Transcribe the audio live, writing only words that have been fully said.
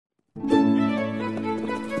You're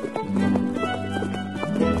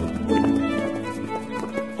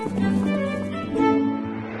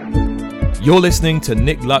listening to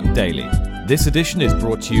Nick Luck Daily. This edition is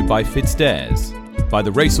brought to you by FitzDares, by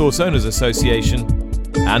the Racehorse Owners Association,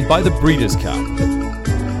 and by the Breeders' Cup.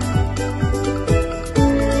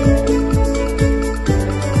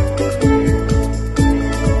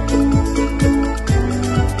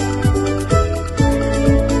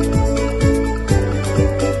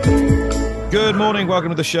 Good morning, welcome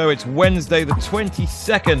to the show. It's Wednesday, the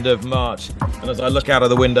 22nd of March, and as I look out of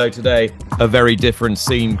the window today, a very different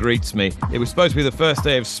scene greets me. It was supposed to be the first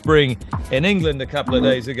day of spring in England a couple of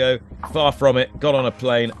days ago. Far from it. Got on a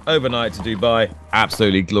plane overnight to Dubai.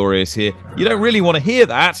 Absolutely glorious here. You don't really want to hear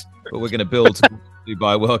that, but we're going to build to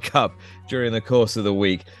Dubai World Cup during the course of the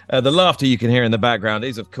week. The laughter you can hear in the background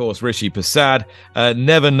is, of course, Rishi Persad,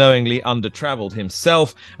 never knowingly under-travelled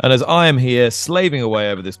himself. And as I am here slaving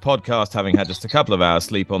away over this podcast, having had just a couple of hours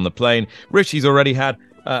sleep on the plane, Rishi's already had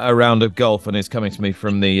a round of golf and is coming to me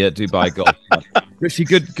from the Dubai Golf Club. Rishi,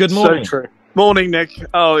 good morning. So true. Morning, Nick.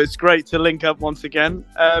 Oh, it's great to link up once again.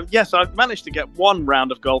 Yes, I've managed to get one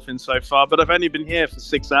round of golf in so far, but I've only been here for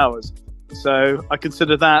 6 hours. So I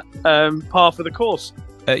consider that par for the course.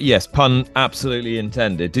 Yes, pun absolutely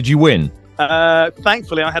intended. Did you win?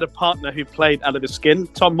 Thankfully, I had a partner who played out of his skin,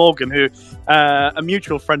 Tom Morgan, who a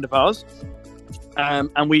mutual friend of ours.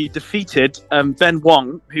 And we defeated Ben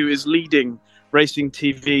Wong, who is leading Racing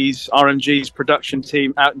TV's RMG's production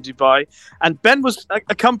team out in Dubai. And Ben was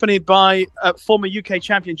accompanied by former UK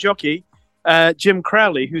champion jockey Jim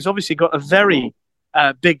Crowley, who's obviously got a very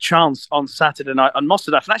big chance on Saturday night on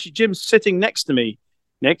Mostahdaf. And actually, Jim's sitting next to me,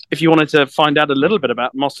 Nick, if you wanted to find out a little bit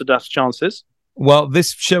about Mostahdaf's chances. Well,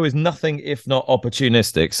 this show is nothing if not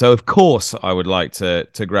opportunistic. So, of course, I would like to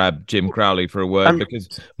grab Jim Crowley for a word because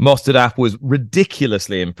Mostahdaf was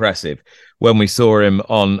ridiculously impressive when we saw him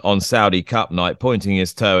on Saudi Cup night, pointing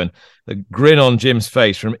his toe and the grin on Jim's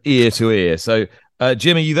face from ear to ear. So,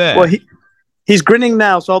 Jim, are you there? Well, he's grinning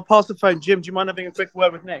now, so I'll pass the phone. Jim, do you mind having a quick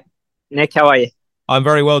word with Nick? Nick, how are you? I'm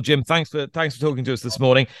very well, Jim. Thanks for talking to us this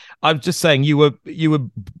morning. I'm just saying you were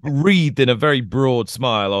wreathed in a very broad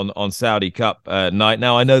smile on Saudi Cup night.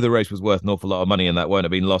 Now, I know the race was worth an awful lot of money and that won't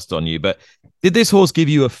have been lost on you, but did this horse give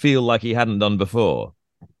you a feel like he hadn't done before?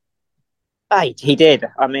 He did.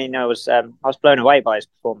 I mean, I was blown away by his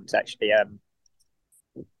performance, actually.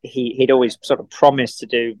 He'd always sort of promised to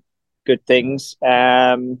do good things.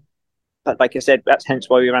 But like I said, that's hence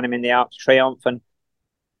why we ran him in the Arc de Triomphe.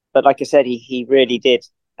 But like I said, he really did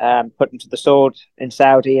put him to the sword in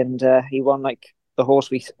Saudi, and he won like the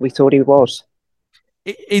horse we thought he was.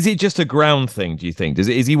 Is it just a ground thing, do you think?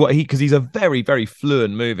 Is he what he, because he's a very, very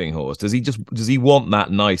fluent moving horse. Does he want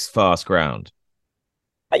that nice fast ground?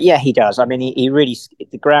 Yeah, he does. I mean, he really,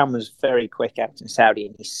 the ground was very quick out in Saudi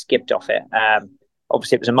and he skipped off it.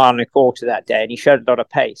 Obviously it was a mile and a quarter that day and he showed a lot of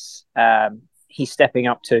pace. He's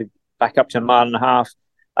stepping back up to a mile and a half.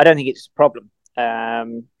 I don't think it's a problem.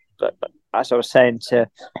 But as I was saying to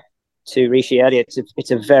Rishi earlier,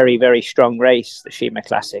 it's a very, very strong race, the Sheema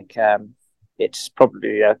Classic. It's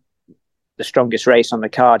probably the strongest race on the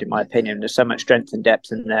card, in my opinion. There's so much strength and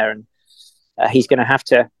depth in there, and he's going to have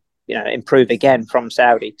to, improve again from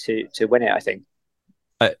Saudi to win it, I think.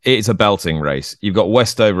 It's a belting race. You've got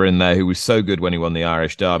Westover in there, who was so good when he won the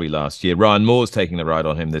Irish Derby last year. Ryan Moore's taking the ride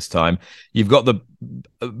on him this time. You've got the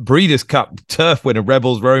Breeders' Cup turf winner,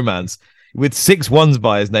 Rebels Romance, with 6 ones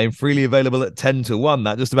by his name, freely available at 10-1.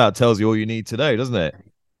 That just about tells you all you need to know, doesn't it?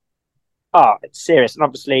 Oh, it's serious. And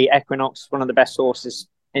obviously Equinox, one of the best horses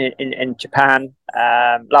in Japan.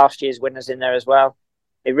 Last year's winner's in there as well.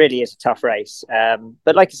 It really is a tough race.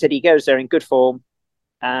 But like I said, he goes there in good form.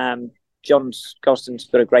 John Gosden's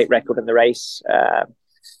got a great record in the race.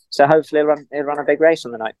 So hopefully he'll run a big race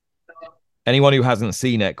on the night. Anyone who hasn't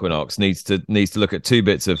seen Equinox needs to look at 2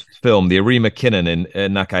 bits of film: the Ari McKinnon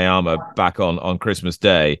in Nakayama back on Christmas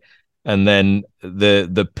Day, and then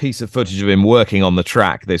the piece of footage of him working on the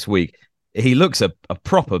track this week. He looks a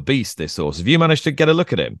proper beast, this horse. Have you managed to get a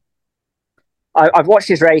look at him? I've watched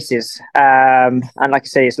his races, and like I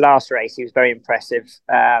say, his last race, he was very impressive.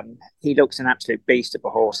 He looks an absolute beast of a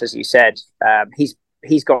horse, as you said.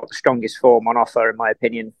 He's got the strongest form on offer, in my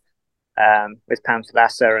opinion, with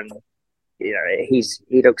Pantalassa, and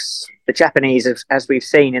he looks, the Japanese, as we've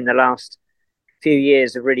seen in the last few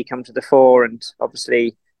years, have really come to the fore, and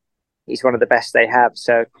obviously he's one of the best they have.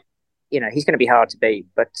 So he's going to be hard to beat.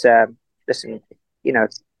 But listen, you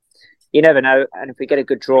never know, and if we get a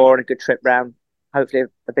good draw and a good trip round, hopefully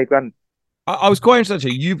a big run. I was quite interested.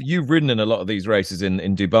 Actually. You've ridden in a lot of these races in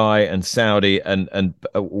Dubai and Saudi, and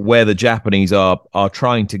where the Japanese are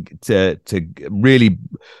trying to really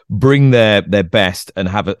bring their best and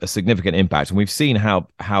have a significant impact. And we've seen how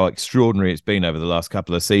extraordinary it's been over the last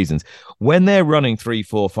couple of seasons. When they're running 3,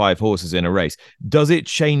 4, 5 horses in a race, does it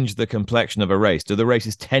change the complexion of a race? Do the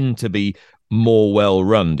races tend to be more well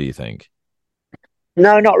run? Do you think?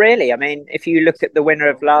 No, not really. I mean, if you look at the winner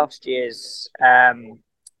of last year's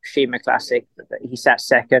Sheema Classic, he sat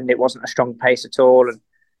second. It wasn't a strong pace at all, and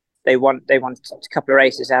they won a couple of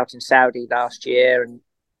races out in Saudi last year and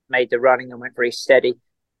made the running and went very steady.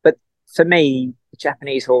 But for me, the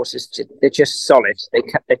Japanese horses, they're just solid.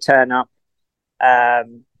 They turn up.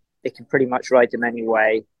 They can pretty much ride them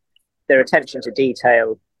anyway. Their attention to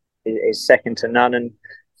detail is second to none, and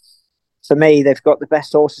for me, they've got the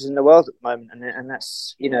best horses in the world at the moment, and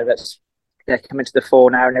that's they're coming to the fore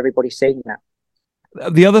now, and everybody's seeing that.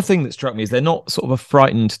 The other thing that struck me is they're not sort of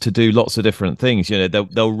frightened to do lots of different things. You know,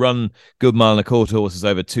 they'll run good 1.25 mile horses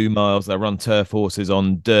over 2 miles. They'll run turf horses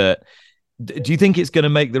on dirt. Do you think it's going to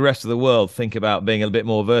make the rest of the world think about being a bit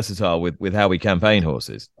more versatile with how we campaign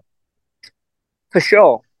horses? For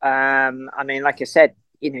sure. I mean, like I said,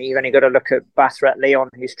 you've only got to look at Bathrat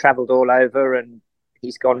Leon, who's travelled all over, and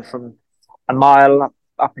he's gone from a mile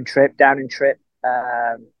up in trip, down in trip.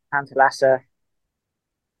 Pantalassa,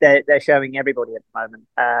 they're showing everybody at the moment.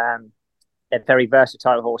 They're very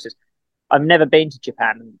versatile horses. I've never been to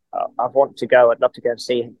Japan. I want to go. I'd love to go and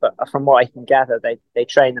see him. But from what I can gather, they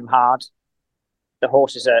train them hard. The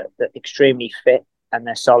horses are extremely fit and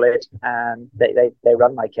they're solid, and they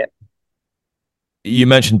run like it. You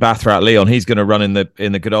mentioned Bathrat Leon. He's going to run in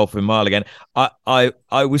the Godolphin Mile again. I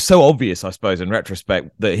was so obvious, I suppose, in retrospect,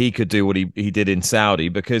 that he could do what he did in Saudi,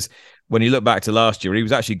 because when you look back to last year, he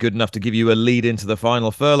was actually good enough to give you a lead into the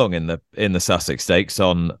final furlong in the Sussex Stakes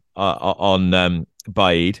on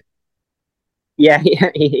Baaid. Yeah,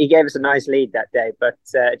 he gave us a nice lead that day, but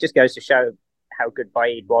it just goes to show how good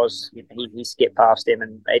Baaid was. He skipped past him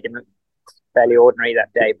and made him look fairly ordinary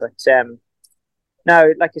that day. But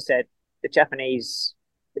no, like I said, the Japanese,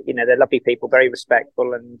 they're lovely people, very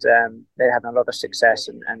respectful, and they're having a lot of success,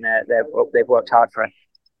 and they've worked hard for it.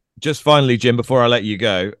 Just finally, Jim, before I let you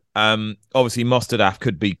go, obviously Mostahdaf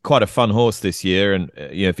could be quite a fun horse this year, and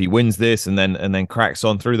if he wins this and then cracks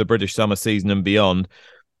on through the British summer season and beyond,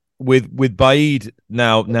 with Baaid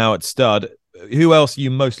now at stud, who else are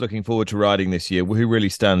you most looking forward to riding this year? Who really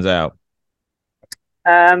stands out?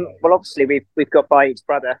 Well, obviously we've got Baaid's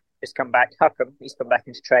brother. Has come back, Huckham. He's come back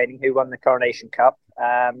into training, who won the Coronation Cup.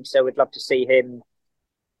 So we'd love to see him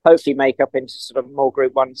hopefully make up into sort of more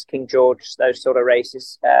Group 1s, King George, those sort of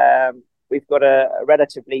races. We've got a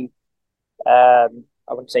relatively, I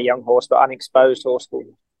wouldn't say young horse, but unexposed horse called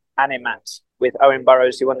Animat with Owen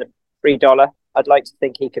Burrows, who won the $3. I'd like to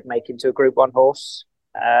think he could make into a Group 1 horse.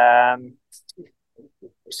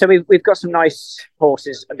 So we've got some nice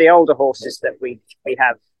horses. The older horses that we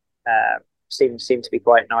have seem to be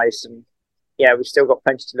quite nice, and yeah, we've still got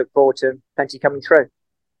plenty to look forward to, plenty coming through.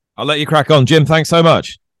 I'll let you crack on, Jim. Thanks so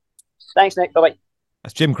much. Thanks, Nick. Bye-bye.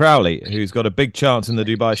 That's Jim Crowley, who's got a big chance in the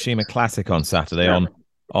Dubai Sheema Classic on Saturday on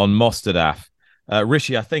Mostahdaf.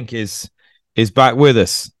 Rishi, I think, is back with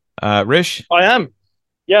us. Rish? I am.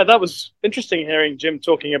 Yeah, that was interesting hearing Jim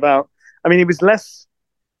talking about. I mean, he was less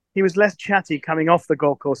chatty coming off the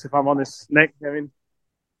golf course, if I'm honest, Nick. I mean,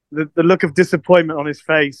 the look of disappointment on his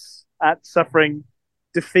face at suffering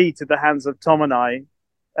defeat at the hands of Tom and I.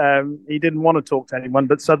 He didn't want to talk to anyone,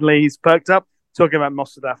 but suddenly he's perked up talking about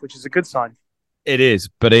Mostahdaf, which is a good sign. It is,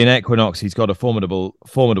 but in Equinox, he's got a formidable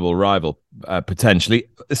rival, potentially.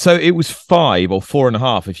 So it was 5 or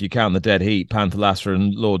 4.5, if you count the dead heat, Pantalassa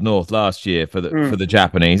and Lord North last year for the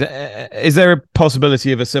Japanese. Is there a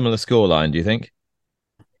possibility of a similar scoreline, do you think?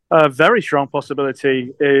 A very strong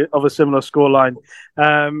possibility of a similar scoreline.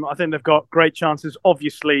 I think they've got great chances,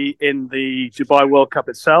 obviously, in the Dubai World Cup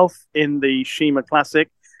itself, in the Sheema Classic,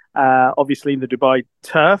 obviously in the Dubai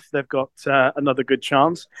Turf. They've got another good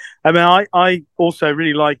chance. I mean, I also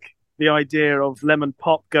really like the idea of Lemon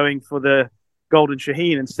Pop going for the Golden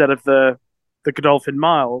Shaheen instead of the Godolphin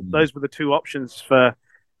Mile. Those were the two options for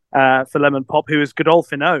Lemon Pop, who is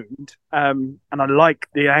Godolphin owned. And I like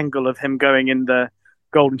the angle of him going in the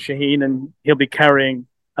Golden Shaheen, and he'll be carrying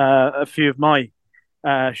a few of my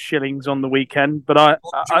shillings on the weekend. But do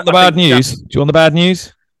you want the bad news? Do you want the bad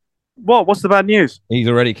news? What? What's the bad news? He's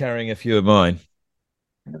already carrying a few of mine.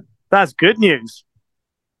 That's good news.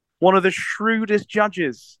 One of the shrewdest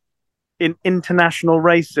judges in international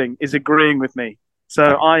racing is agreeing with me. So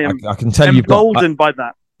I am I can tell emboldened by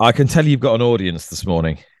that. I can tell you've got an audience this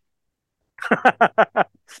morning.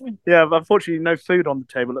 Yeah, but unfortunately, no food on the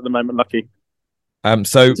table at the moment, Lucky.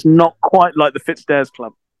 So It's not quite like the Fitzdares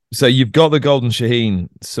Club. So you've got the Golden Shaheen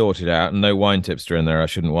sorted out, and no wine tipster in there. I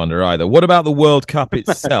shouldn't wonder either. What about the World Cup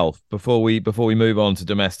itself? Before we move on to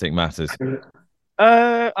domestic matters.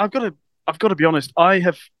 I've got to be honest. I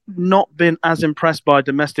have not been as impressed by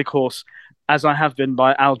domestic horse as I have been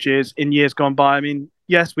by Algiers in years gone by. I mean,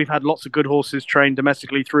 yes, we've had lots of good horses trained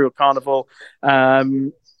domestically through a carnival,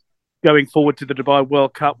 going forward to the Dubai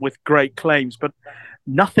World Cup with great claims, but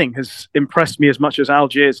nothing has impressed me as much as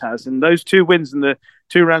Algiers has. And those 2 wins in the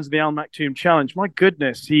 2 rounds of the Al Maktoum Challenge, my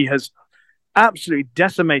goodness, he has absolutely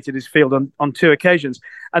decimated his field on 2 occasions.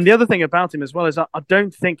 And the other thing about him as well is I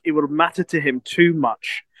don't think it would matter to him too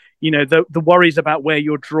much. You know, the worries about where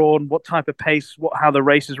you're drawn, what type of pace, how the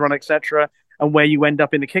races run, etc., and where you end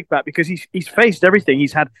up in the kickback, because he's faced everything.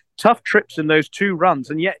 He's had tough trips in those 2 runs,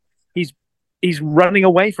 and yet he's running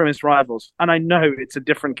away from his rivals. And I know it's a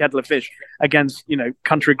different kettle of fish against,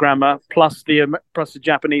 Country Grammar plus the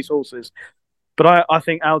Japanese horses. But I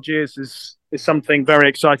think Algiers is something very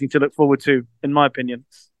exciting to look forward to, in my opinion.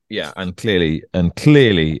 Yeah, and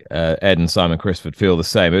clearly, Ed and Simon Crisford feel the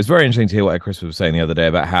same. It was very interesting to hear what Ed Crisford was saying the other day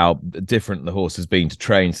about how different the horse has been to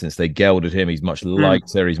train since they gelded him. He's much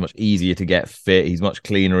lighter, he's much easier to get fit, he's much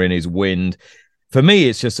cleaner in his wind. For me,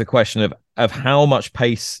 it's just a question of how much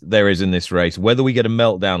pace there is in this race, whether we get a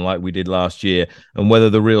meltdown like we did last year, and whether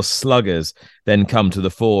the real sluggers then come to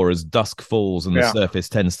the fore as dusk falls and the surface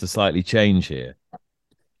tends to slightly change here.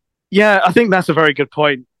 Yeah, I think that's a very good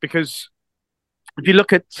point, because if you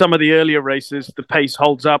look at some of the earlier races, the pace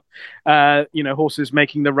holds up, horses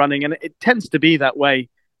making the running, and it tends to be that way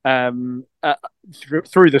through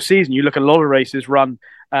the season. You look at a lot of races run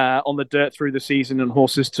on the dirt through the season, and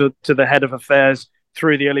horses to the head of affairs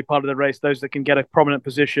through the early part of the race, those that can get a prominent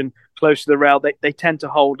position close to the rail, they tend to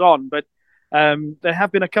hold on. But there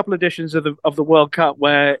have been a couple of editions of the World Cup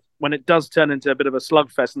where, when it does turn into a bit of a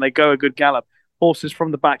slugfest and they go a good gallop, horses from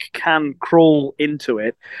the back can crawl into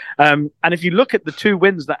it. And if you look at the 2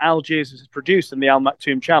 wins that Algiers has produced in the Al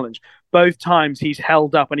Maktoum Challenge, both times he's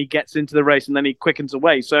held up and he gets into the race and then he quickens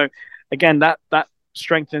away. So again, that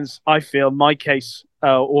strengthens, I feel, my case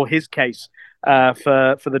or his case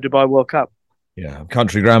for the Dubai World Cup. Yeah,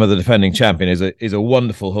 Country Grammar, the defending champion, is a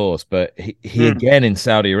wonderful horse, but he again in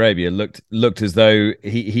Saudi Arabia looked as though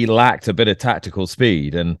he lacked a bit of tactical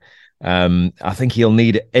speed, and I think he'll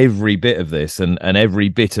need every bit of this and every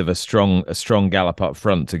bit of a strong gallop up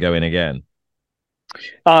front to go in again.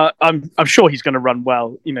 I'm sure he's going to run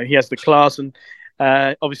well. He has the class, and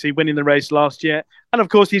obviously winning the race last year, and of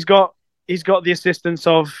course he's got the assistance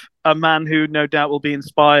of a man who no doubt will be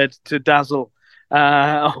inspired to dazzle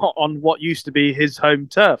on what used to be his home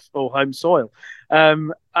turf or home soil.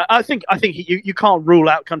 I think you can't rule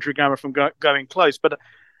out Country Grammar from going close, but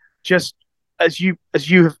just as you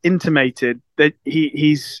have intimated, that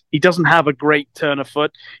he doesn't have a great turn of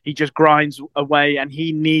foot. He just grinds away, and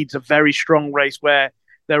he needs a very strong race where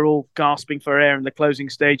they're all gasping for air in the closing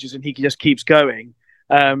stages, and he just keeps going.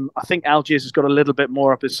 I think Algiers has got a little bit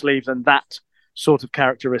more up his sleeve than that sort of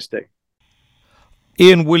characteristic.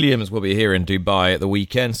 Ian Williams will be here in Dubai at the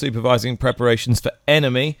weekend, supervising preparations for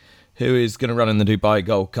Enemy, who is going to run in the Dubai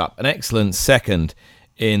Gold Cup. An excellent second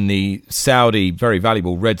in the Saudi, very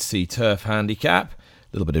valuable Red Sea Turf Handicap. A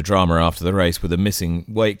little bit of drama after the race with a missing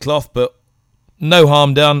weight cloth, but no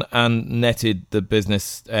harm done, and netted the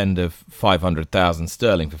business end of 500,000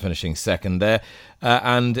 sterling for finishing second there.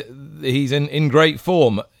 And he's in great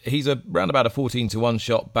form. He's around about a 14-1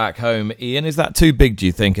 shot back home. Ian, is that too big, do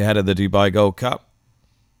you think, ahead of the Dubai Gold Cup?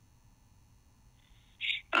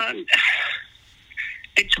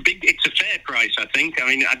 It's a fair price, I think. I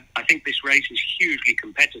mean, I think this race is hugely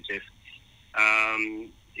competitive.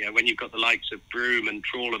 When you've got the likes of Broome and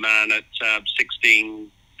Trawlerman at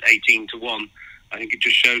 18-1, I think it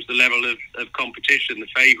just shows the level of competition. The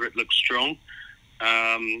favourite looks strong,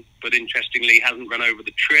 but interestingly hasn't run over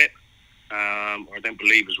the trip, or I don't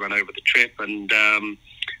believe has run over the trip. And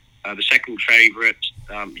the second favourite,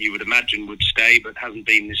 you would imagine would stay, but hasn't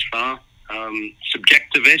been this far.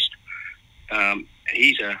 Subjectivist,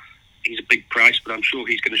 he's a big price, but I'm sure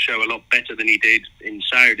he's going to show a lot better than he did in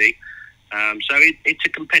Saudi. So it's a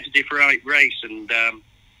competitive race, and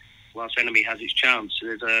whilst Enemy has its chance,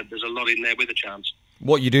 there's a lot in there with a chance.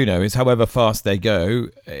 What you do know is, however fast they go,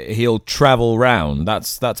 he'll travel round.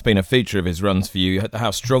 That's been a feature of his runs for you,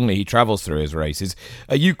 how strongly he travels through his races.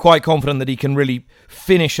 Are you quite confident that he can really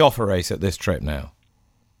finish off a race at this trip now?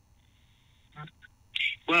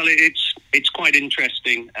 Well, it's quite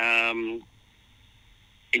interesting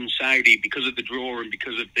in Saudi because of the draw and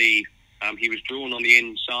because of the He was drawn on the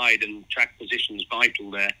inside, and track position's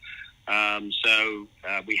vital there. So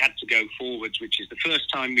we had to go forwards, which is the first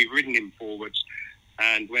time we've ridden him forwards.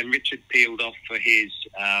 And when Richard peeled off for his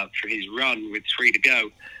run with 3 to go,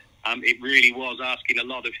 it really was asking a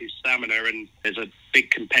lot of his stamina. And there's a big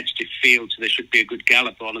competitive field, so there should be a good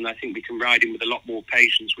gallop on. And I think we can ride him with a lot more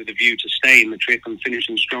patience, with a view to stay in the trip and finish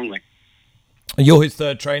him strongly. You're his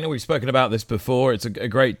third trainer. We've spoken about this before. It's a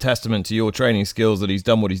great testament to your training skills that he's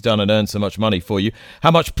done what he's done and earned so much money for you. How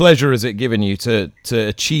much pleasure has it given you to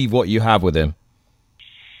achieve what you have with him?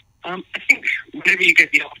 I think whenever you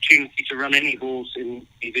get the opportunity to run any horse in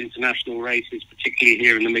these international races, particularly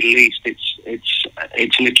here in the Middle East,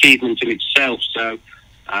 it's an achievement in itself. So,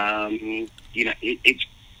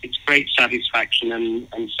 it's great satisfaction,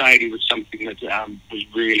 and Saudi was something that was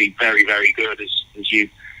really very, very good. As you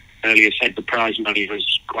earlier said, the prize money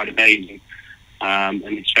was quite amazing, and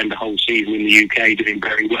he'd spend the whole season in the UK doing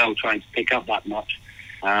very well, trying to pick up that much.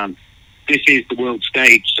 This is the world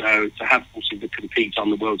stage, so to have horses that compete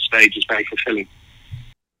on the world stage is very fulfilling.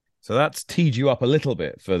 So that's teed you up a little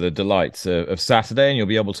bit for the delights of Saturday, and you'll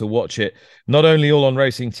be able to watch it not only all on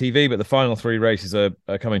Racing TV, but the final 3 races are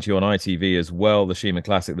coming to you on ITV as well. The Sheema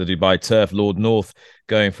Classic, the Dubai Turf, Lord North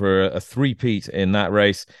going for a three-peat in that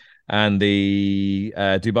race, and the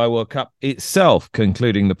Dubai World Cup itself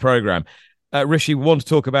concluding the programme. Rishi, we want to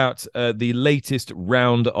talk about the latest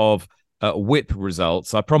round of whip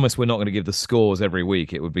results. I promise we're not going to give the scores every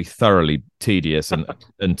week. It would be thoroughly tedious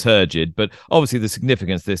and turgid. But obviously the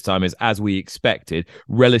significance this time is, as we expected,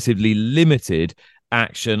 relatively limited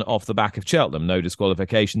action off the back of Cheltenham. No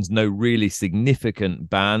disqualifications, no really significant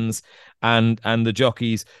bans, and the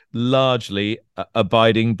jockeys largely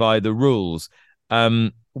abiding by the rules.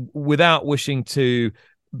 Without wishing to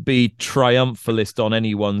be triumphalist on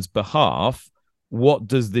anyone's behalf, what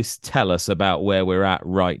does this tell us about where we're at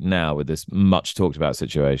right now with this much talked about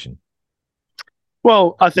situation?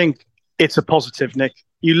 Well, I think it's a positive, Nick.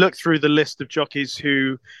 You look through the list of jockeys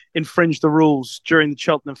who infringed the rules during the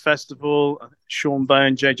Cheltenham Festival: Sean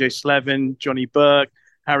Byrne, JJ Slevin, Johnny Burke,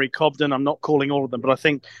 Harry Cobden. I'm not calling all of them, but I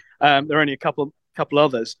think there are only a couple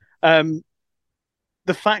others.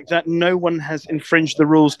 The fact that no one has infringed the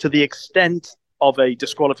rules to the extent of a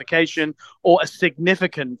disqualification or a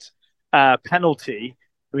significant penalty.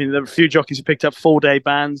 I mean, there are a few jockeys who picked up 4-day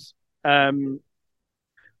bans. I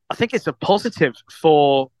think it's a positive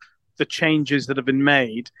for the changes that have been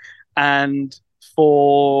made, and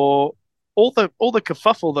for all the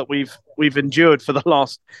kerfuffle that we've endured for the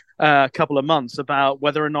last couple of months about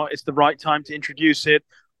whether or not it's the right time to introduce it,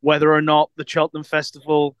 whether or not the Cheltenham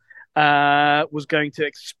Festival was going to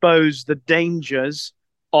expose the dangers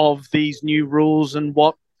of these new rules and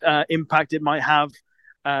what impact it might have.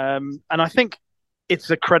 And I think it's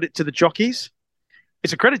a credit to the jockeys.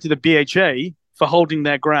 It's a credit to the BHA for holding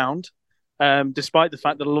their ground, despite the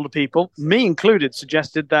fact that a lot of people, me included,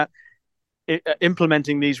 suggested that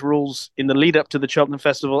implementing these rules in the lead up to the Cheltenham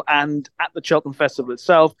Festival and at the Cheltenham Festival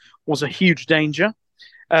itself was a huge danger.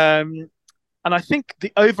 And I think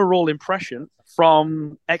the overall impression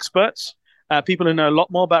from experts, people who know a lot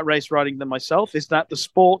more about race riding than myself, is that the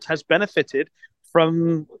sport has benefited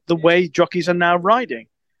from the way jockeys are now riding.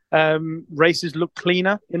 Races look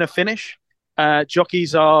cleaner in a finish.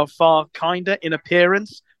 Jockeys are far kinder in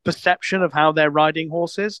appearance, perception of how they're riding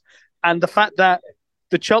horses. And the fact that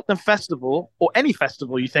the Cheltenham Festival, or any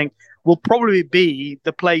festival you think, will probably be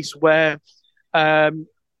the place where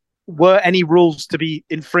were any rules to be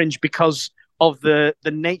infringed because of the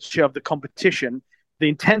nature of the competition, the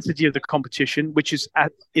intensity of the competition, which is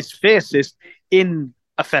at its fiercest in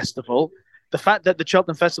a festival. The fact that the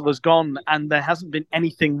Cheltenham Festival has gone and there hasn't been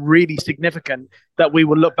anything really significant that we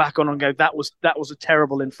will look back on and go, that was a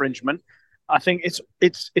terrible infringement. I think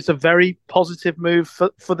it's a very positive move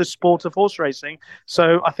for the sport of horse racing.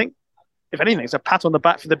 So I think, if anything, it's a pat on the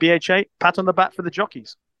back for the BHA, pat on the back for the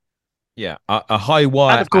jockeys. Yeah, a high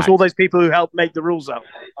wire, and of course act. All those people who helped make the rules up.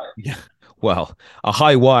 Yeah, well, a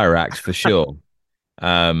high wire act for sure.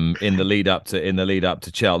 In the lead up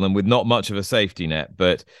to Cheltenham, with not much of a safety net,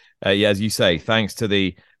 but yeah, as you say, thanks to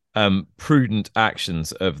the prudent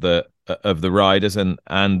actions of the riders and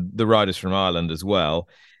the riders from Ireland as well,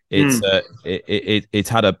 it's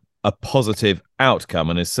had a positive outcome,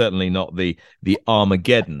 and is certainly not the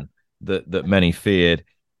Armageddon that many feared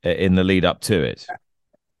in the lead up to it.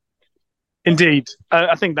 Indeed,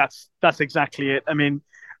 I think that's exactly it. I mean,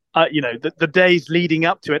 the days leading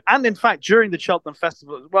up to it, and in fact during the Cheltenham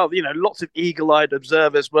Festival as well, lots of eagle-eyed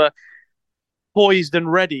observers were poised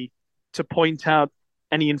and ready to point out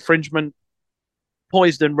any infringement,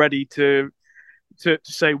 poised and ready to to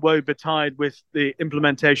say woe betide with the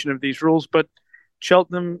implementation of these rules, but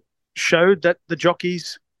Cheltenham showed that the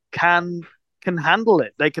jockeys can handle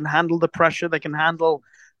it. They can handle the pressure. They can handle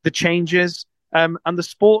the changes, and the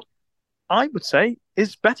sport, I would say,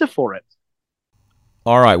 is better for it.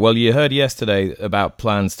 All right, well, you heard yesterday about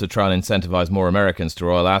plans to try and incentivise more Americans to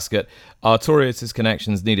Royal Ascot. Artorius'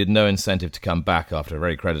 connections needed no incentive to come back after a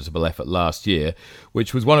very creditable effort last year,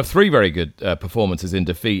 which was one of three very good performances in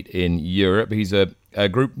defeat in Europe. He's a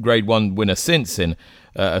Group Grade 1 winner since in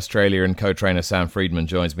Australia, and co-trainer Sam Freedman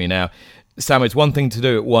joins me now. Sam, it's one thing to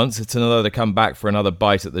do it once, it's another to come back for another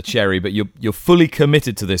bite at the cherry, but you're fully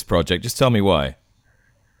committed to this project. Just tell me why.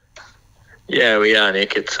 Yeah, we are,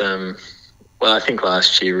 Nick. It's well, I think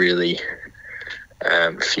last year really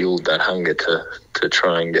fueled that hunger to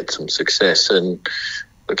try and get some success. And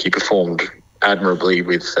look, he performed admirably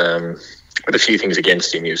with a few things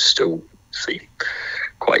against him. He was still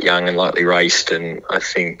quite young and lightly raced, and I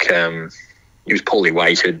think he was poorly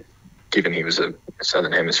weighted, given he was a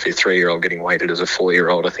Southern Hemisphere 3-year-old getting weighted as a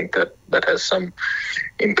 4-year-old. I think that has some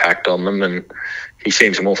impact on them, and he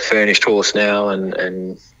seems a more furnished horse now,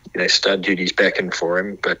 and stud duties beckon for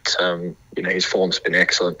him, but his form's been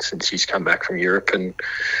excellent since he's come back from Europe, and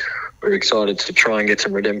we're excited to try and get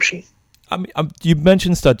some redemption. You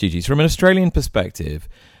mentioned stud duties. From an Australian perspective,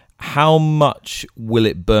 how much will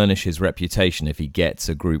it burnish his reputation if he gets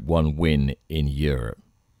a Group 1 win in Europe?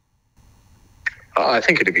 I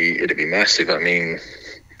think it'd be massive. I mean,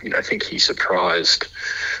 I think he surprised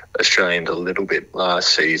Australians a little bit last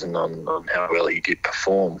season on how well he did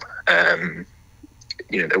perform.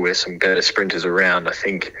 There were some better sprinters around, I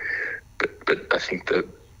think, but I think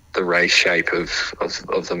the race shape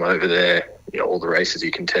of them over there, all the races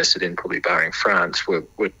he contested in, probably barring France, were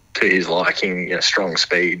to his liking. Strong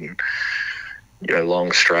speed and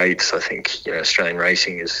long straights. I think Australian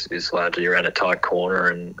racing is largely around a tight corner,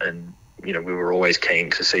 and we were always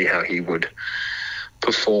keen to see how he would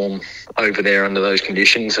perform over there under those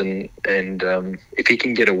conditions, and if he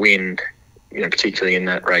can get a win, particularly in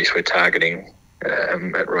that race we're targeting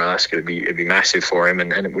at Royal Ascot, it'd be massive for him,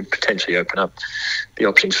 and it would potentially open up the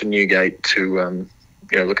options for Newgate to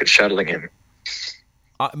look at shuttling him.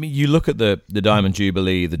 I mean, you look at the Diamond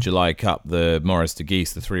Jubilee, the July Cup, the Maurice de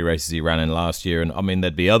Geese, the three races he ran in last year, and I mean,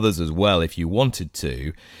 there'd be others as well if you wanted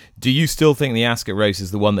to. Do you still think the Ascot race is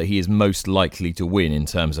the one that he is most likely to win in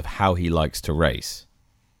terms of how he likes to race?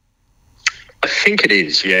 I think it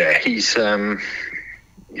is, yeah. He's,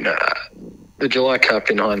 the July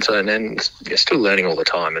Cup in hindsight, and still learning all the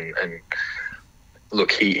time. And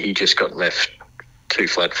look, he just got left too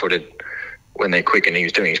flat-footed when they quickened. He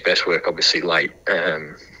was doing his best work, obviously, late.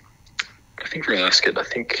 I think for Ascot,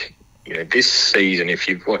 this season, if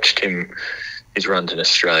you've watched his runs in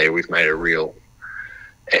Australia, we've made a real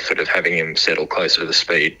effort of having him settle closer to the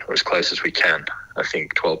speed, or as close as we can. I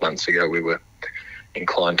think 12 months ago we were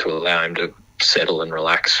inclined to allow him to settle and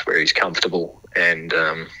relax where he's comfortable, and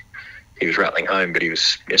he was rattling home, but he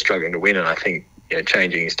was struggling to win. And I think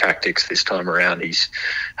changing his tactics this time around, he's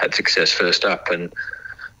had success first up, and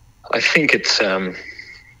I think it's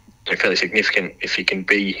fairly significant if he can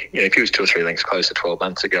be, if he was 2 or 3 lengths closer 12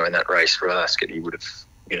 months ago in that race for Ascot, he would have,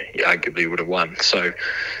 he arguably would have won. So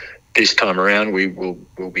this time around,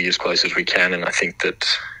 we'll be as close as we can, and I think that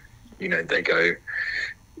they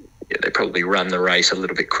probably run the race a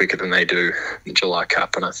little bit quicker than they do the July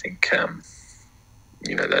Cup, and I think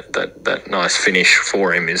that nice finish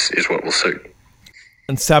for him is what will suit.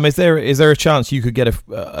 And Sam, is there a chance you could get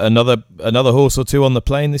another horse or two on the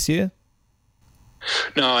plane this year?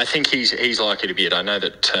 No, I think he's likely to be it. I know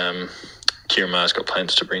that Kieran Maher's got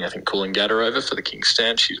plans to bring, I think, Coolangatta over for the King's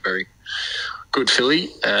Stand. She's a very good filly,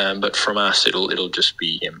 but from us, it'll just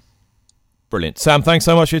be him. Brilliant. Sam, thanks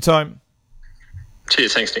so much for your time.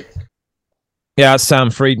 Cheers, thanks, Nick. Yeah, it's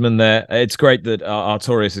Sam Freedman there. It's great that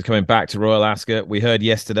Artorius is coming back to Royal Ascot. We heard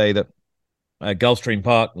yesterday that Gulfstream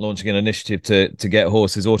Park launching an initiative to get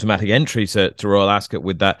horses automatic entry to Royal Ascot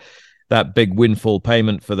with that big windfall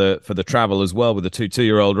payment for the travel as well with the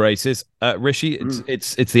two-year-old races. Rishi,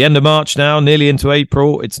 it's the end of March now, nearly into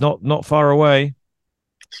April. It's not far away.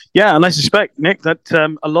 Yeah, and I suspect, Nick, that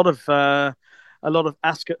a lot of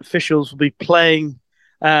Ascot officials will be playing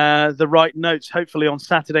the right notes, hopefully on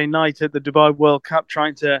Saturday night at the Dubai World Cup,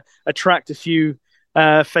 trying to attract a few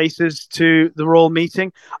faces to the Royal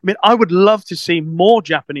Meeting. I mean, I would love to see more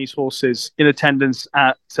Japanese horses in attendance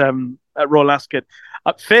at Royal Ascot.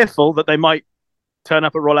 I'm fearful that they might turn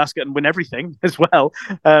up at Royal Ascot and win everything as well,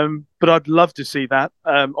 but I'd love to see that.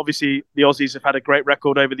 Obviously, the Aussies have had a great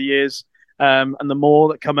record over the years, and the more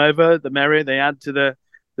that come over, the merrier. They add to the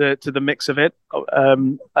the mix of it.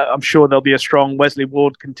 I'm sure there'll be a strong Wesley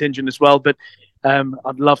Ward contingent as well, but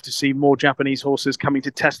I'd love to see more Japanese horses coming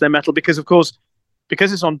to test their mettle because, of course,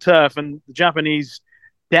 because it's on turf and the Japanese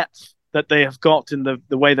depth that they have got in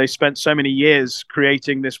the way they spent so many years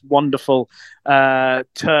creating this wonderful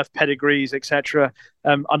turf pedigrees, etc.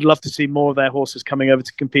 I'd love to see more of their horses coming over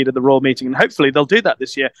to compete at the Royal Meeting, and hopefully they'll do that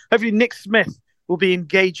this year. Hopefully Nick Smith will be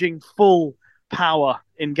engaging full power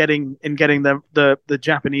in getting the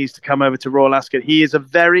Japanese to come over to Royal Ascot. He is a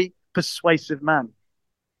very persuasive man.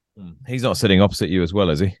 He's not sitting opposite you as well,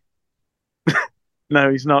 is he?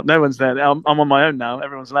 No, he's not. No one's there. I'm on my own now.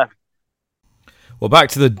 Everyone's left. Well, back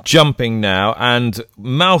to the jumping now, and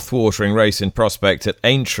mouth-watering race in prospect at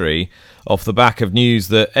Aintree off the back of news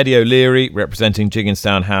that Eddie O'Leary, representing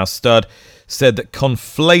Jigginstown House Stud, said that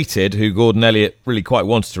Conflated, who Gordon Elliott really quite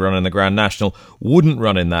wanted to run in the Grand National, wouldn't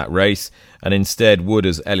run in that race, and instead would,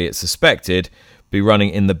 as Elliott suspected, be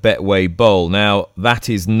running in the Betway Bowl. Now, that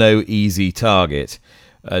is no easy target.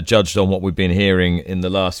 Judged on what we've been hearing in the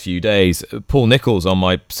last few days. Paul Nicholls on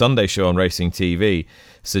my Sunday show on Racing TV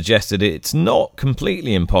suggested it's not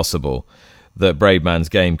completely impossible that Brave Man's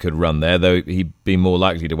Game could run there, though he'd be more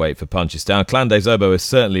likely to wait for Punchestown. Clan des Obeaux is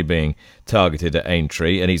certainly being targeted at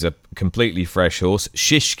Aintree, and he's a completely fresh horse.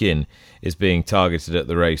 Shishkin is being targeted at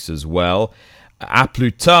the race as well. A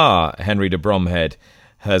plus tard, Henry de Bromhead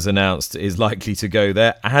has announced is likely to go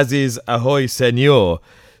there, as is Ahoy Seigneur.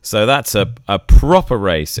 So that's a proper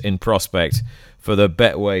race in prospect for the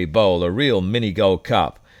Betway Bowl, a real mini Gold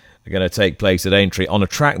Cup. Are going to take place at Aintree on a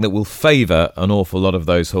track that will favour an awful lot of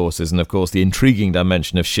those horses, and of course the intriguing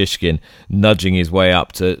dimension of Shishkin nudging his way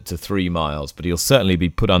up to 3 miles. But he'll certainly be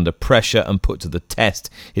put under pressure and put to the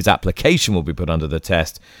test. His application will be put under the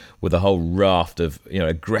test with a whole raft of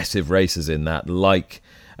aggressive racers in that, like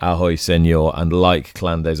Ahoy Seigneur and like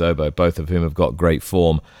Clan des Obeaux, both of whom have got great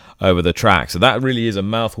form over the track. So that really is a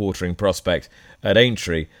mouth-watering prospect at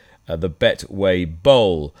Aintree, the Betway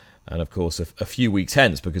Bowl. And of course a few weeks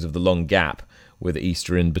hence because of the long gap with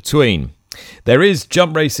Easter in between. There is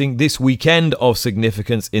jump racing this weekend of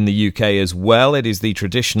significance in the UK as well. It is the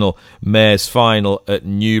traditional Mares Final at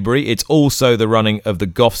Newbury. It's also the running of the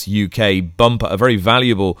GOFFS UK Bumper, a very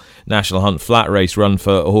valuable National Hunt flat race run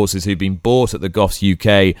for horses who've been bought at the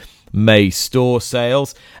GOFFS UK May store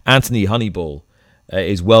sales. Anthony Honeyball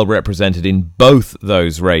is well represented in both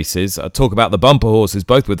those races. I'll talk about the bumper horses,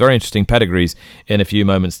 both with very interesting pedigrees, in a few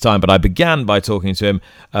moments' time. But I began by talking to him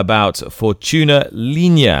about Fortuna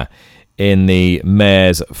Linea in the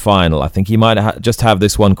Mares Final. I think he might just have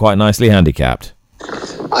this one quite nicely handicapped.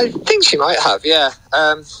 I think she might have, yeah.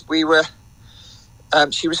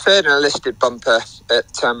 She was third in a listed bumper at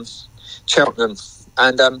Cheltenham,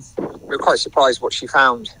 and we were quite surprised what she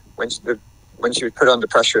found when she was put under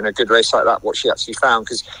pressure in a good race like that, what she actually found,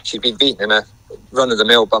 because she'd been beaten in a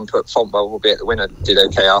run-of-the-mill bumper at Fontwell, albeit the winner did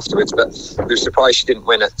okay afterwards, but we were surprised she didn't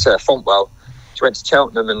win at Fontwell. She went to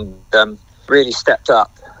Cheltenham and really stepped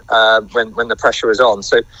up when the pressure was on.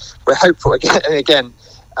 So we're hopeful again. And again,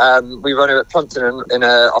 we run her at Plumpton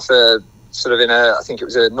I think it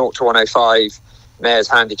was a 0 to 105 mares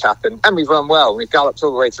handicap, and we've run well. We've galloped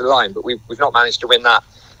all the way to the line, but we've not managed to win that.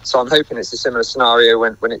 So I'm hoping it's a similar scenario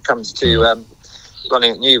when it comes to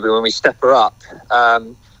running at Newbury. When we step her up,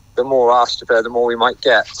 the more asked of her, the more we might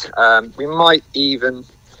get. We might even,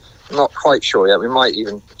 I'm not quite sure yet, we might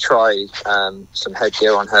even try some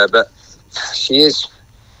headgear on her, but she is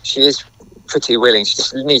pretty willing. She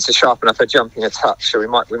just needs to sharpen up her jumping a touch, so we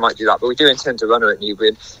might do that. But we do intend to run her at Newbury,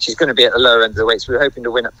 and she's going to be at the lower end of the weight, so we're hoping to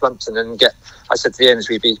win at Plumpton and get, I said to the owners,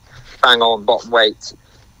 we'd be bang on bottom weight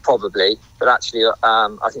probably, but actually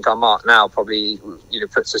I think our mark now probably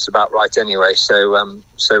puts us about right anyway, so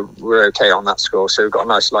we're okay on that score. So we've got a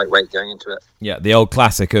nice lightweight going into it. Yeah, the old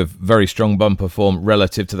classic of very strong bumper form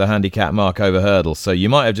relative to the handicap mark over hurdles. So you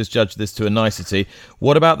might have just judged this to a nicety.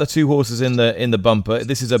 What about the two horses in the bumper?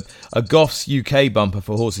 This is a GOFFS UK bumper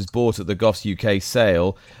for horses bought at the GOFFS UK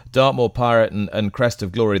sale. Dartmoor Pirate and Crest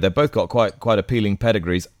of Glory, they've both got quite appealing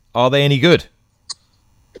pedigrees. Are they any good?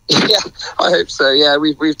 Yeah, I hope so. Yeah,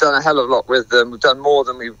 we've done a hell of a lot with them. We've done more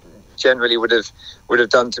than we generally would have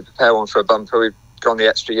done to prepare one for a bumper. We've gone the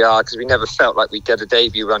extra yard because we never felt like we'd get a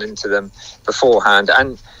debut run into them beforehand.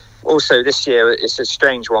 And also this year it's a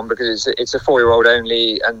strange one because it's a 4-year-old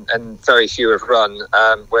only, and very few have run.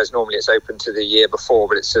 Whereas normally it's open to the year before,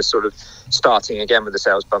 but it's just sort of starting again with the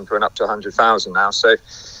sales bumper and up to 100,000 now. So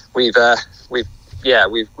we've done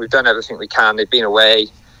everything we can. They've been away.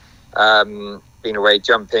 Been away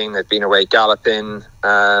jumping, they've been away galloping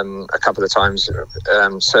a couple of times,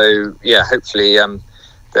 so yeah, hopefully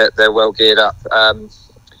they're well geared up.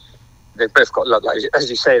 they've both got, like, as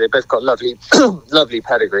you say, they've both got lovely, lovely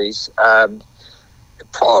pedigrees.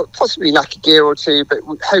 Possibly lack a gear or two, but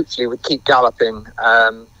hopefully would keep galloping.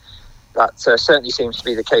 That certainly seems to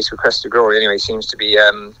be the case with Crest of Glory. Anyway, seems to be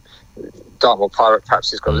Dartmoor Pirate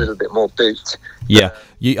perhaps has got a little bit more boot. Yeah,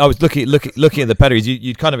 I was looking at the pedigrees.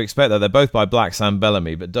 You'd kind of expect that. They're both by Black Sam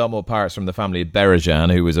Bellamy, but Dartmoor Pirate's from the family of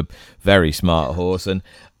Berejjan, who was a very smart horse, and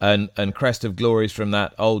Crest of Glory's from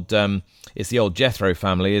that old. It's the old Jethro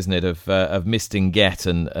family, isn't it? Of Mistinguett,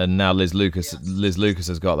 and now Liz Lucas. Yes. Liz Lucas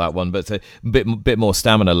has got that one, but it's a bit more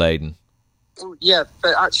stamina laden. Yeah,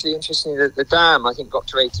 but actually, interestingly, the dam I think got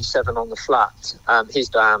to 87 on the flat. His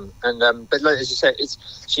dam, and but as you said,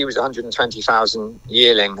 she was 120,000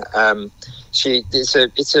 yearling.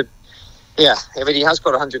 It's a yeah. I mean, he has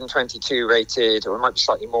got 122 rated, or it might be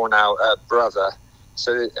slightly more now. Brother,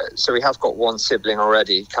 so we have got one sibling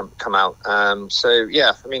already come out. So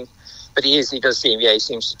yeah, I mean. But he does seem, he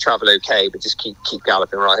seems to travel okay, but just keep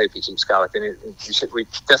galloping. Right, I hope he keeps galloping. We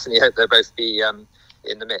definitely hope they'll both be in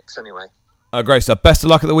the mix anyway. Great stuff. Best of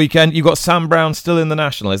luck at the weekend. You've got Sam Brown still in the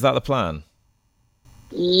National. Is that the plan?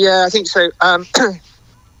 Yeah, I think so.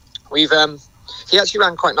 He actually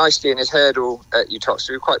ran quite nicely in his hurdle at Utah,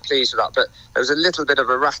 so we were quite pleased with that. But there was a little bit of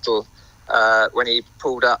a rattle when he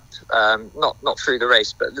pulled up, not through the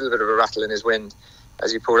race, but a little bit of a rattle in his wind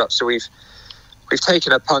as he pulled up. So we've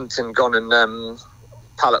taken a punt and gone and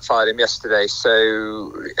pallet fired him yesterday.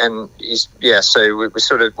 So we're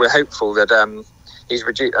hopeful that he's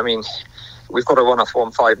reduced. I mean, we've got a one-off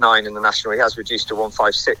 159 in the National. He has reduced to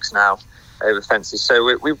 156 now over fences. So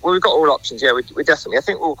we've got all options. Yeah, we definitely. I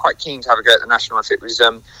think we were quite keen to have a go at the National if it was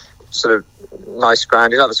sort of nice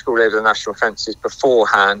ground. He'd have a school over the National fences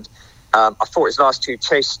beforehand. I thought his last two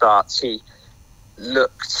chase starts, he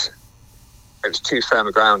looked. It was too firm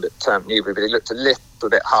a ground at Newbury, but he looked a little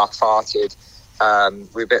bit half-hearted.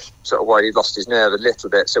 We're a bit sort of worried he'd lost his nerve a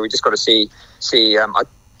little bit. So we just got to see. I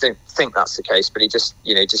don't think that's the case, but he just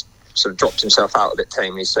sort of dropped himself out a bit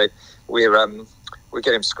tamely. So we're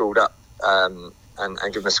getting him schooled up and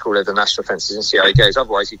give him a school over the National fences and see how he goes.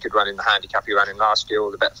 Otherwise, he could run in the handicap he ran in last year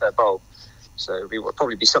or the Betfair Bowl. So it will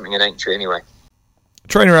probably be something in Aintree anyway.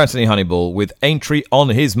 Trainer Anthony Honeyball with Aintree on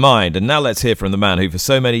his mind. And now let's hear from the man who for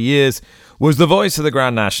so many years was the voice of the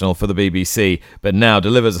Grand National for the BBC, but now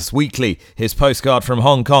delivers us weekly his postcard from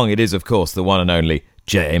Hong Kong. It is, of course, the one and only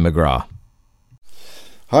J.A. McGrath.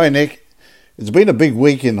 Hi, Nick. It's been a big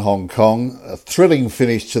week in Hong Kong. A thrilling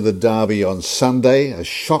finish to the Derby on Sunday. A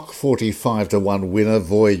shock 45-1 winner,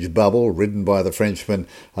 Voyage Bubble, ridden by the Frenchman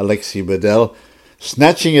Alexis Bedel.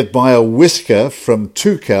 Snatching it by a whisker from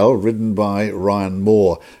Toucal, ridden by Ryan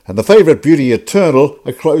Moore. And the favourite Beauty Eternal,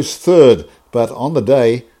 a close third, but on the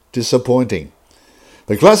day, disappointing.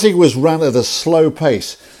 The Classic was run at a slow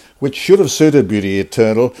pace, which should have suited Beauty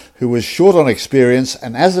Eternal, who was short on experience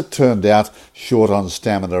and, as it turned out, short on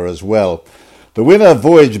stamina as well. The winner,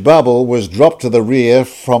 Voyage Bubble, was dropped to the rear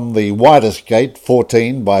from the widest gate,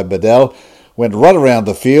 14, by Bedell, went right around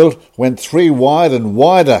the field, went 3 wide and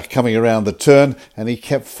wider coming around the turn, and he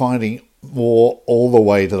kept finding more all the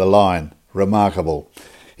way to the line. Remarkable.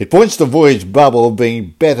 It points to Voyage Bubble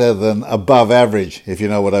being better than above average, if you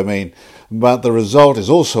know what I mean. But the result is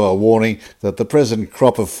also a warning that the present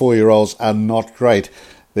crop of 4-year-olds are not great.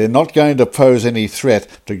 They're not going to pose any threat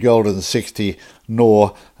to Golden 60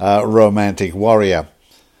 nor Romantic Warrior.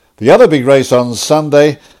 The other big race on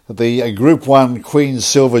Sunday, the Group 1 Queen's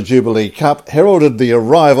Silver Jubilee Cup, heralded the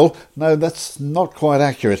arrival. No, that's not quite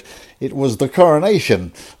accurate. It was the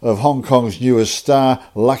coronation of Hong Kong's newest star,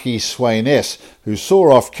 Lucky Sweynesse, who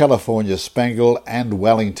saw off California Spangle and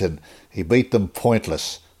Wellington. He beat them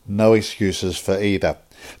pointless. No excuses for either.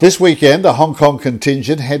 This weekend, a Hong Kong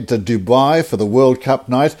contingent head to Dubai for the World Cup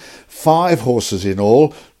night. 5 horses in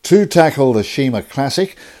all. 2 tackle the Sheema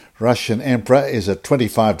Classic. Russian Emperor is a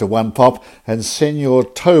 25-1 pop, and Senor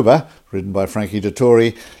Toba, ridden by Frankie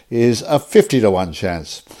Dettori, is a 50-1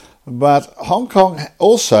 chance. But Hong Kong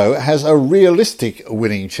also has a realistic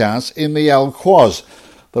winning chance in the Al Quoz,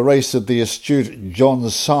 the race that the astute John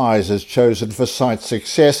Size has chosen for sight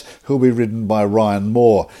success, who'll be ridden by Ryan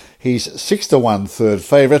Moore. He's 6-1 third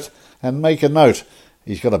favourite, and make a note,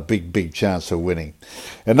 he's got a big chance of winning.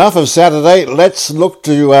 Enough of Saturday, let's look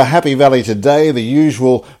to Happy Valley today, the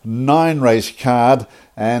usual 9-race card,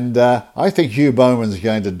 and I think Hugh Bowman's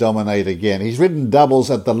going to dominate again. He's ridden doubles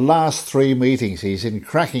at the last 3 meetings. He's in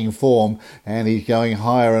cracking form, and he's going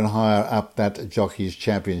higher and higher up that Jockeys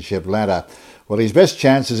Championship ladder. Well, his best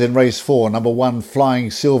chance is in race 4, number 1, Flying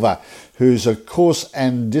Silver, who's a course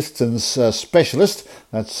and distance specialist.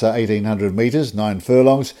 That's 1,800 metres, 9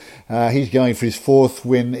 furlongs. He's going for his 4th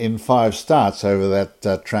win in 5 starts over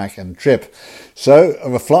that track and trip. So,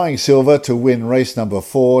 a Flying Silver to win race number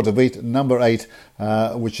 4 to beat number 8,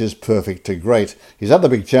 which is perfect to great. His other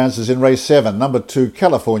big chances in race 7, number 2,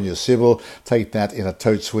 California Civil. Take that in a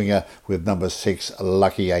tote swinger with number 6,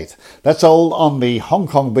 Lucky 8. That's all on the Hong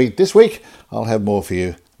Kong beat this week. I'll have more for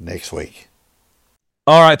you next week.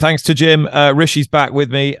 All right, thanks to Jim. Rishi's back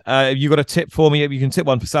with me. You got a tip for me? You can tip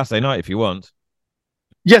one for Saturday night if you want.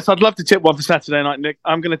 Yes, I'd love to tip one for Saturday night, Nick.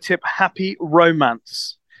 I'm going to tip Happy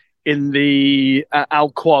Romance in the Al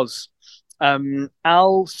Quoz.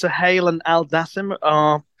 Al Sahel and Al Dassim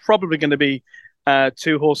are probably going to be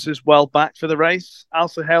 2 horses well back for the race. Al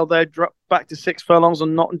Sahel, they dropped back to 6 furlongs.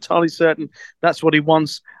 I'm not entirely certain that's what he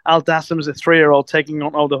wants. Al Dassim is a 3-year-old taking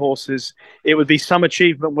on older horses. It would be some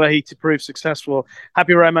achievement were he to prove successful.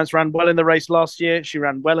 Happy Romance ran well in the race last year. She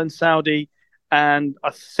ran well in Saudi, and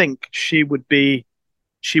I think she won't be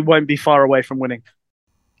far away from winning.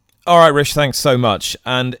 All right, Rish, thanks so much.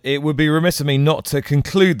 And it would be remiss of me not to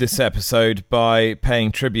conclude this episode by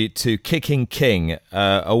paying tribute to Kicking King,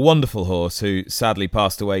 a wonderful horse who sadly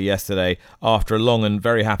passed away yesterday after a long and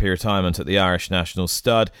very happy retirement at the Irish National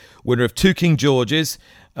Stud. Winner of 2 King Georges,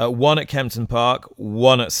 1 at Kempton Park,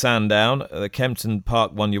 1 at Sandown. The Kempton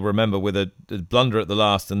Park one you'll remember with a blunder at the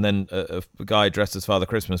last and then a guy dressed as Father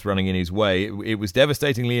Christmas running in his way. It was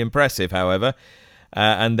devastatingly impressive, however.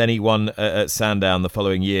 And then he won at Sandown the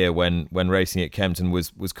following year when racing at Kempton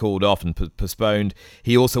was called off and postponed.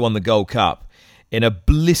 He also won the Gold Cup in a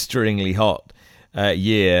blisteringly hot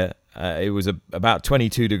year. It was about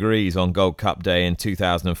 22 degrees on Gold Cup Day in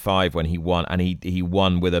 2005 when he won, and he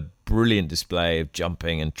won with a brilliant display of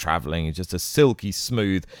jumping and travelling. Just a silky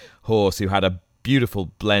smooth horse who had a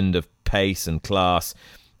beautiful blend of pace and class,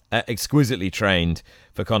 exquisitely trained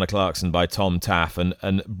for Conor Clarkson by Tom Taff and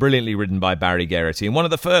brilliantly ridden by Barry Geraghty, and one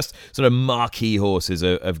of the first sort of marquee horses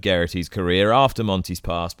of Geraghty's career after Monty's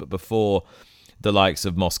Pass, but before the likes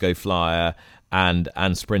of Moscow Flyer and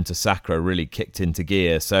Sprinter Sacra really kicked into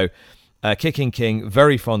gear. So Kicking King,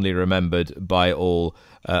 very fondly remembered by all,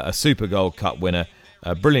 a Super Gold Cup winner,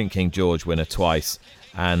 a brilliant King George winner twice,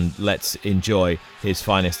 and let's enjoy his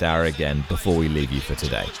finest hour again before we leave you for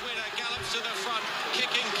today.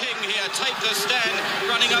 Take the stand,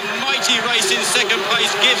 running a mighty race in second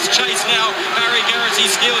place, gives chase now. Barry Geraghty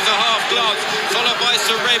steals a half glance, followed by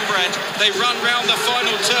Sir Rembrandt. They run round the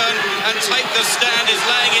final turn and take the stand, is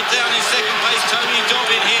laying it down in second place. Tony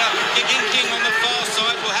Dobbin here, Kicking King on the far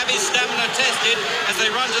side, will have his stamina tested as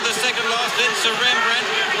they run to the second last, then Sir Rembrandt.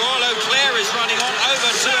 Royal Auclair is running on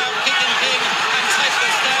over to Kicking King and take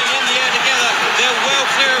the stand in the air together. They're well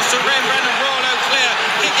clear of Sir Rembrandt and Royal Auclair.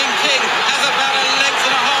 Kicking King has about a length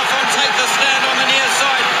and a half on take the stand on the near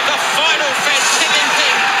side. The final fence, Kicking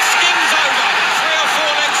King skims over 3 or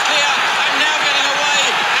 4 lengths clear and now getting away,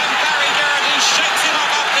 and Barry Geraghty shakes him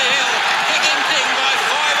up the hill. Kicking King by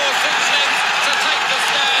 5 or 6 lengths to take the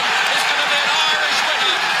stand. It's going to be an Irish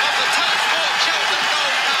winner of the Tate Sport Cheltenham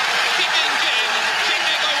Gold Cup. Kicking King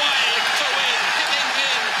kicking away to win. Kicking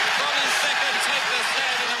King from his second take the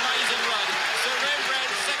stand, an amazing run. Sir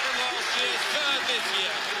Rembrandt second last year, third this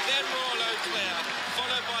year, then Royal Auclair,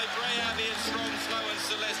 followed by Grey Abbey and Strong Flow and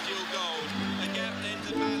Celestial Gold. A gap then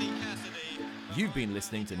to Valley Cassidy. You've been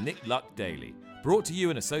listening to Nick Luck Daily, brought to you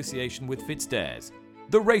in association with Fitzdares,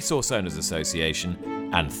 the Racehorse Owners Association,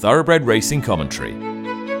 and Thoroughbred Racing Commentary.